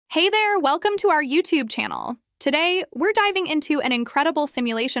Hey there, welcome to our YouTube channel. Today, we're diving into an incredible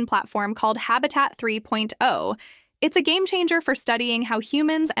simulation platform called HABITAT 3.0. It's a game changer for studying how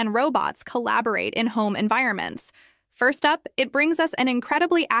humans and robots collaborate in home environments. First up, it brings us an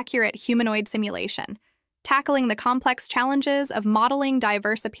incredibly accurate humanoid simulation, tackling the complex challenges of modeling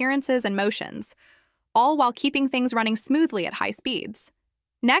diverse appearances and motions, all while keeping things running smoothly at high speeds.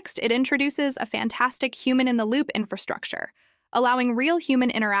 Next, it introduces a fantastic human-in-the-loop infrastructure, allowing real human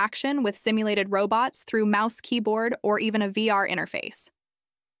interaction with simulated robots through mouse, keyboard, or even a VR interface.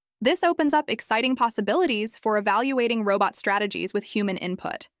 This opens up exciting possibilities for evaluating robot strategies with human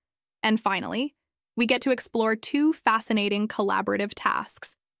input. And finally, we get to explore two fascinating collaborative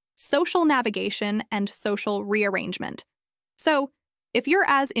tasks: social navigation and social rearrangement. So, if you're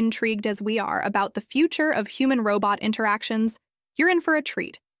as intrigued as we are about the future of human-robot interactions, you're in for a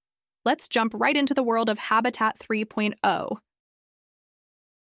treat. Let's jump right into the world of HABITAT 3.0.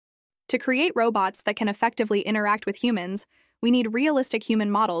 To create robots that can effectively interact with humans, we need realistic human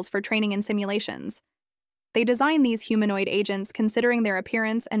models for training and simulations. They design these humanoid agents considering their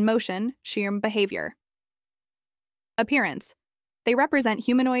appearance and motion, sheer behavior. Appearance. They represent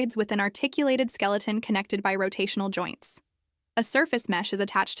humanoids with an articulated skeleton connected by rotational joints. A surface mesh is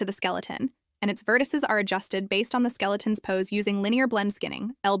attached to the skeleton, and its vertices are adjusted based on the skeleton's pose using linear blend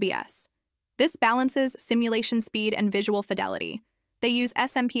skinning, LBS. This balances simulation speed and visual fidelity. They use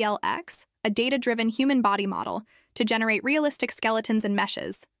SMPLX, a data-driven human body model, to generate realistic skeletons and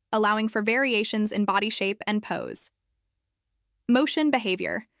meshes, allowing for variations in body shape and pose. Motion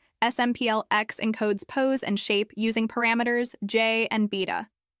behavior. SMPLX encodes pose and shape using parameters J and beta.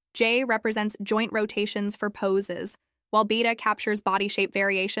 J represents joint rotations for poses, while beta captures body shape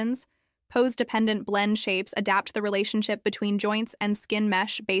variations. Pose-dependent blend shapes adapt the relationship between joints and skin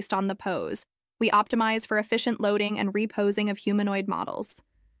mesh based on the pose. We optimize for efficient loading and reposing of humanoid models.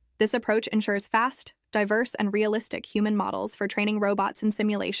 This approach ensures fast, diverse, and realistic human models for training robots in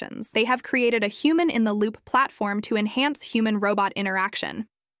simulations. They have created a human-in-the-loop platform to enhance human-robot interaction.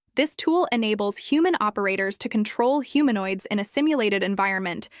 This tool enables human operators to control humanoids in a simulated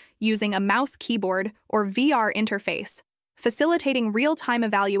environment using a mouse, keyboard, or VR interface, facilitating real-time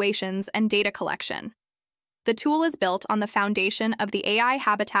evaluations and data collection. The tool is built on the foundation of the AI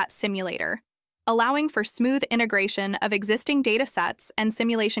Habitat simulator, allowing for smooth integration of existing data sets and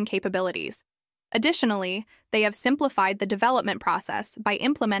simulation capabilities. Additionally, they have simplified the development process by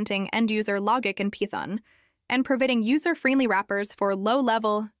implementing end-user logic in Python and providing user-friendly wrappers for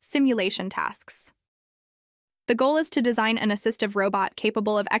low-level simulation tasks. The goal is to design an assistive robot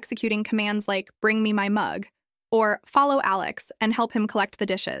capable of executing commands like "bring me my mug" or "follow Alex and help him collect the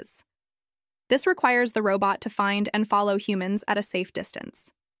dishes." This requires the robot to find and follow humans at a safe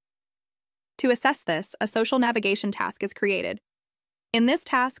distance. To assess this, a social navigation task is created. In this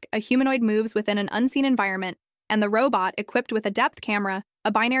task, a humanoid moves within an unseen environment, and the robot, equipped with a depth camera,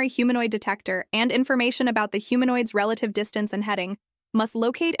 a binary humanoid detector, and information about the humanoid's relative distance and heading, must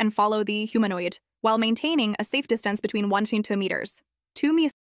locate and follow the humanoid while maintaining a safe distance between 1 to 2 meters.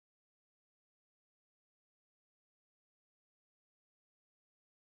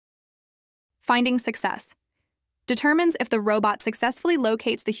 Finding success determines if the robot successfully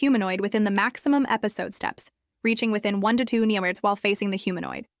locates the humanoid within the maximum episode steps, reaching within 1 to 2 meters while facing the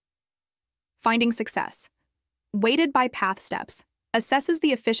humanoid. Finding success, weighted by path steps, assesses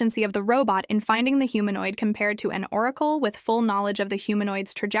the efficiency of the robot in finding the humanoid compared to an oracle with full knowledge of the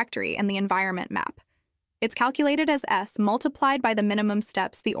humanoid's trajectory and the environment map. It's calculated as S multiplied by the minimum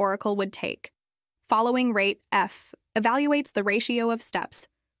steps the oracle would take. Following rate F evaluates the ratio of steps,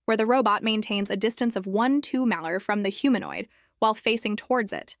 where the robot maintains a distance of 1-2 meter from the humanoid while facing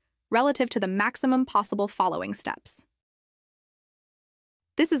towards it, relative to the maximum possible following steps.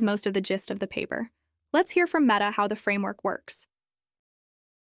 This is most of the gist of the paper. Let's hear from Meta how the framework works.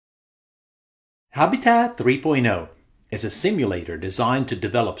 HABITAT 3.0 is a simulator designed to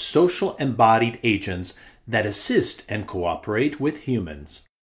develop social embodied agents that assist and cooperate with humans.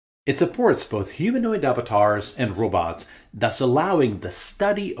 It supports both humanoid avatars and robots, thus allowing the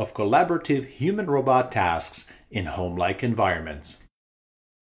study of collaborative human-robot tasks in home-like environments.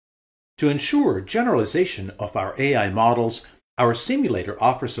 To ensure generalization of our AI models, our simulator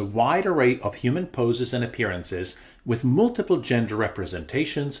offers a wide array of human poses and appearances with multiple gender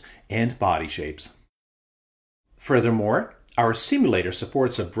representations and body shapes. Furthermore, our simulator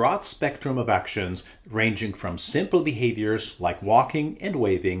supports a broad spectrum of actions ranging from simple behaviors like walking and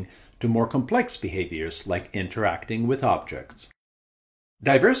waving to more complex behaviors like interacting with objects.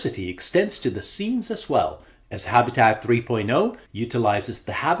 Diversity extends to the scenes as well, as HABITAT 3.0 utilizes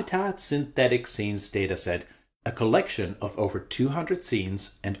the Habitat Synthetic Scenes dataset a collection of over 200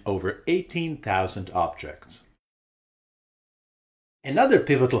 scenes and over 18,000 objects. Another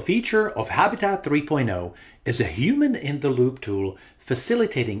pivotal feature of HABITAT 3.0 is a human-in-the-loop tool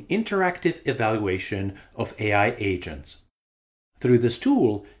facilitating interactive evaluation of AI agents. Through this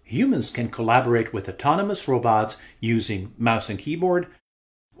tool, humans can collaborate with autonomous robots using mouse and keyboard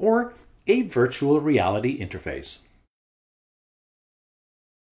or a virtual reality interface.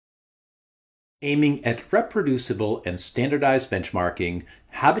 Aiming at reproducible and standardized benchmarking,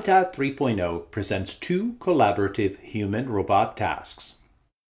 HABITAT 3.0 presents two collaborative human-robot tasks.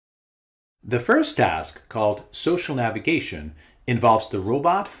 The first task, called social navigation, involves the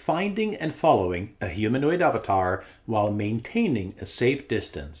robot finding and following a humanoid avatar while maintaining a safe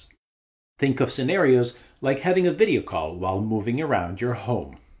distance. Think of scenarios like having a video call while moving around your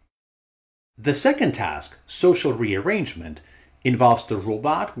home. The second task, social rearrangement, involves the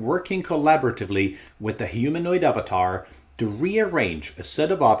robot working collaboratively with the humanoid avatar to rearrange a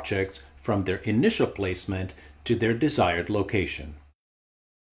set of objects from their initial placement to their desired location.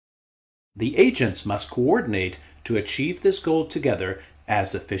 The agents must coordinate to achieve this goal together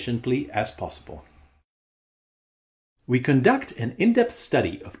as efficiently as possible. We conduct an in-depth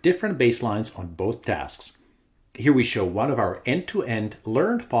study of different baselines on both tasks. Here we show one of our end-to-end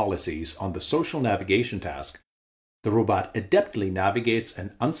learned policies on the social navigation task. The robot adeptly navigates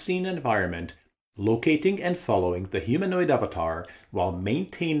an unseen environment, locating and following the humanoid avatar while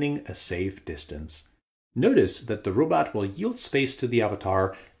maintaining a safe distance. Notice that the robot will yield space to the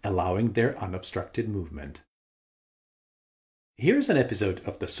avatar, allowing their unobstructed movement. Here's an episode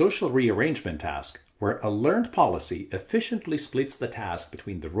of the social rearrangement task, where a learned policy efficiently splits the task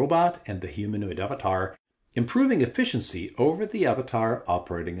between the robot and the humanoid avatar, improving efficiency over the avatar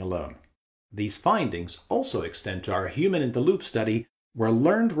operating alone. These findings also extend to our human-in-the-loop study, where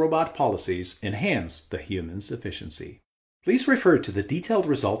learned robot policies enhance the human's efficiency. Please refer to the detailed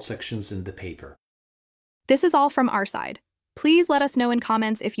results sections in the paper. This is all from our side. Please let us know in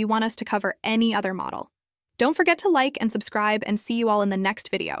comments if you want us to cover any other model. Don't forget to like and subscribe, and see you all in the next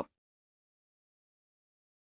video.